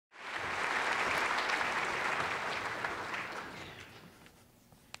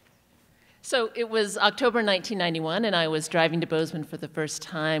So it was October 1991, and I was driving to Bozeman for the first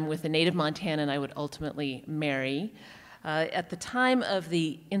time with a native Montanan I would ultimately marry. At the time of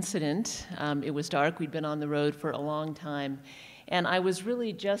the incident, it was dark. We'd been on the road for a long time, and I was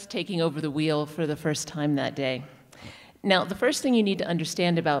really just taking over the wheel for the first time that day. Now, the first thing you need to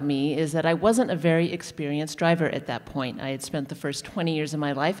understand about me is that I wasn't a very experienced driver at that point. I had spent the first 20 years of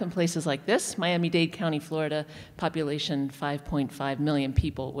my life in places like this, Miami-Dade County, Florida, population 5.5 million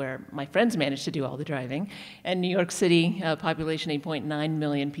people, where my friends managed to do all the driving, and New York City, population 8.9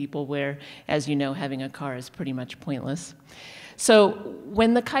 million people, where, as you know, having a car is pretty much pointless. So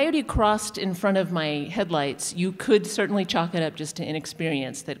when the coyote crossed in front of my headlights, you could certainly chalk it up just to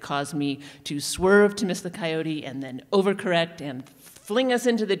inexperience that caused me to swerve to miss the coyote and then overcorrect and fling us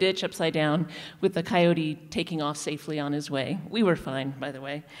into the ditch upside down with the coyote taking off safely on his way. We were fine, by the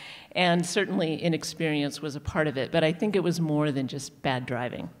way. And certainly inexperience was a part of it, but I think it was more than just bad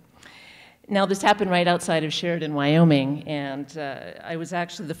driving. Now, this happened right outside of Sheridan, Wyoming, and I was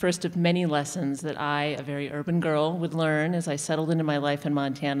actually the first of many lessons that I, a very urban girl, would learn as I settled into my life in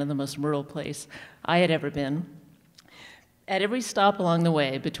Montana, the most rural place I had ever been. At every stop along the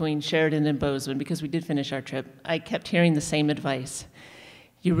way between Sheridan and Bozeman, because we did finish our trip, I kept hearing the same advice.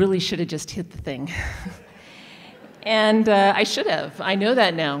 You really should have just hit the thing. And I should have. I know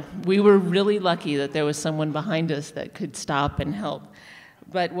that now. We were really lucky that there was someone behind us that could stop and help.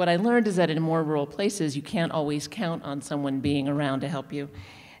 But what I learned is that in more rural places, you can't always count on someone being around to help you.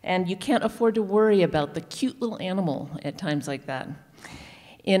 And you can't afford to worry about the cute little animal at times like that.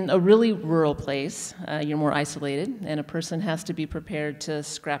 In a really rural place, you're more isolated, and a person has to be prepared to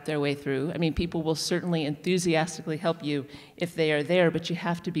scrap their way through. I mean, people will certainly enthusiastically help you if they are there, but you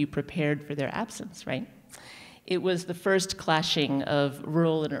have to be prepared for their absence, right? It was the first clashing of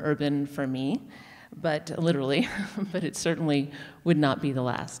rural and urban for me, but literally, but it certainly would not be the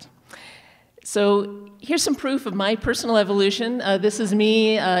last. So here's some proof of my personal evolution. This is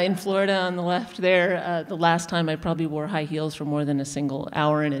me in Florida on the left there, the last time I probably wore high heels for more than a single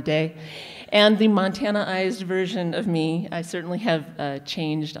hour in a day. And the Montana-ized version of me, I certainly have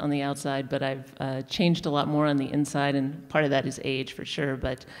changed on the outside, but I've changed a lot more on the inside, and part of that is age for sure,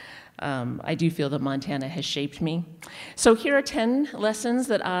 but I do feel that Montana has shaped me. So here are 10 lessons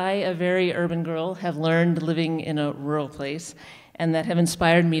that I, a very urban girl, have learned living in a rural place and that have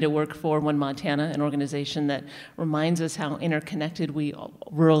inspired me to work for One Montana, an organization that reminds us how interconnected we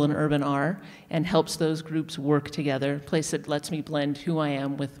rural and urban are and helps those groups work together, a place that lets me blend who I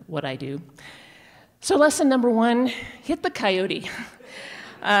am with what I do. So lesson number 1, hit the coyote.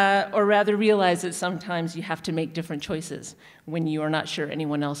 Or rather realize that sometimes you have to make different choices when you are not sure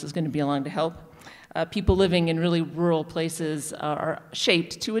anyone else is going to be along to help. People living in really rural places are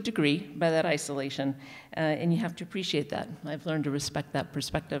shaped to a degree by that isolation, and you have to appreciate that. I've learned to respect that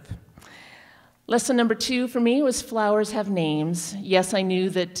perspective. Lesson number 2 for me was flowers have names. Yes, I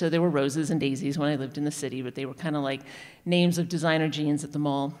knew that there were roses and daisies when I lived in the city, but they were kind of like names of designer jeans at the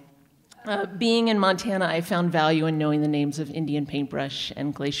mall. Being in Montana, I found value in knowing the names of Indian paintbrush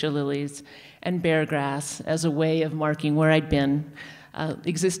and glacier lilies and bear grass as a way of marking where I'd been.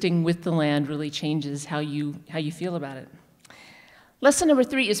 Existing with the land really changes how you feel about it. Lesson number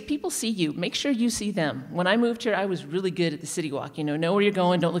 3 is people see you. Make sure you see them. When I moved here, I was really good at the city walk. You know where you're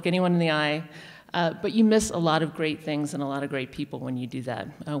going, don't look anyone in the eye. But you miss a lot of great things and a lot of great people when you do that.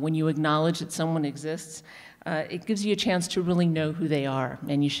 When you acknowledge that someone exists, it gives you a chance to really know who they are,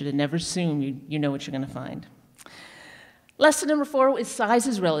 and you should never assume you know what you're going to find. Lesson number 4 is size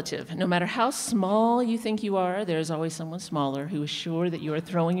is relative. No matter how small you think you are, there's always someone smaller who is sure that you are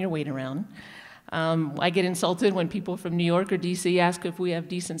throwing your weight around. I get insulted when people from New York or DC ask if we have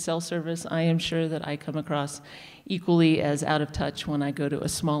decent cell service. I am sure that I come across equally as out of touch when I go to a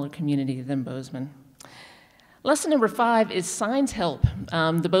smaller community than Bozeman. Lesson number 5 is signs help.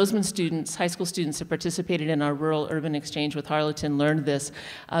 The Bozeman students, high school students who participated in our rural-urban exchange with Harleton learned this.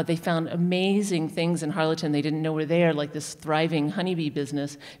 They found amazing things in Harleton they didn't know were there, like this thriving honeybee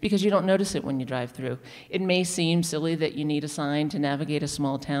business, because you don't notice it when you drive through. It may seem silly that you need a sign to navigate a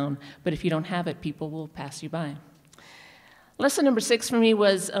small town, but if you don't have it, people will pass you by. Lesson number 6 for me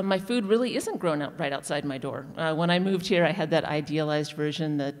was my food really isn't grown up right outside my door. When I moved here, I had that idealized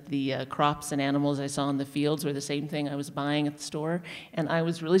version that the crops and animals I saw in the fields were the same thing I was buying at the store, and I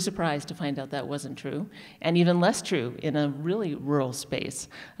was really surprised to find out that wasn't true, and even less true in a really rural space.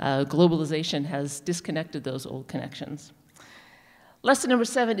 Globalization has disconnected those old connections. Lesson number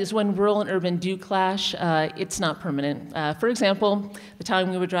 7 is when rural and urban do clash, it's not permanent. For example, the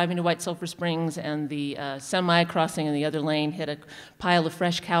time we were driving to White Sulphur Springs and the semi crossing in the other lane hit a pile of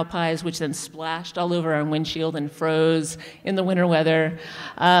fresh cow pies, which then splashed all over our windshield and froze in the winter weather.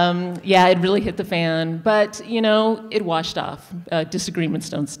 Yeah, it really hit the fan, but you know, it washed off. Disagreements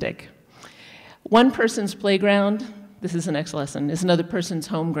don't stick. One person's playground, this is the next lesson, is another person's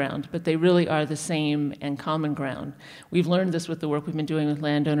home ground, but they really are the same and common ground. We've learned this with the work we've been doing with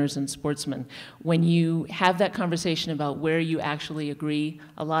landowners and sportsmen. When you have that conversation about where you actually agree,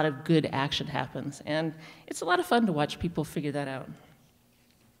 a lot of good action happens. And it's a lot of fun to watch people figure that out.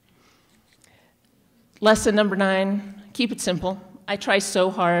 Lesson number 9, keep it simple. I try so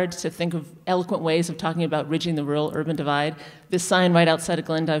hard to think of eloquent ways of talking about bridging the rural-urban divide. This sign right outside of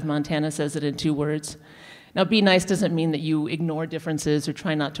Glendive, Montana says it in 2 words. Now, be nice doesn't mean that you ignore differences or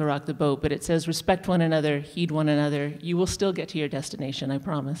try not to rock the boat, but it says respect one another, heed one another. You will still get to your destination, I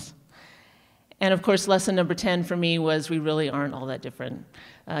promise. And of course, lesson number 10 for me was we really aren't all that different.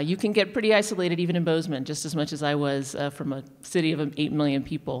 You can get pretty isolated even in Bozeman, just as much as I was from a city of 8 million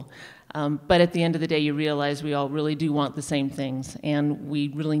people. But at the end of the day, you realize we all really do want the same things, and we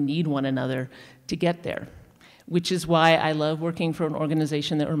really need one another to get there. Which is why I love working for an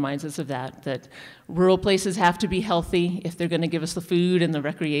organization that reminds us of that rural places have to be healthy if they're going to give us the food and the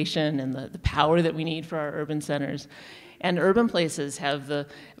recreation and the power that we need for our urban centers. And urban places have the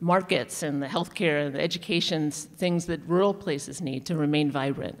markets and the healthcare and the education, things that rural places need to remain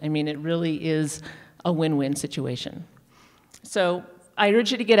vibrant. I mean, it really is a win-win situation. So I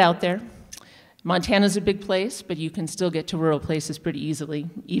urge you to get out there. Montana's a big place, but you can still get to rural places pretty easily.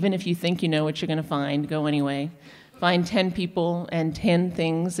 Even if you think you know what you're going to find, go anyway. Find 10 people and 10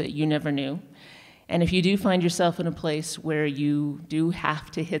 things that you never knew. And if you do find yourself in a place where you do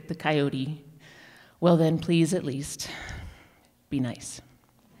have to hit the coyote, well then please at least be nice.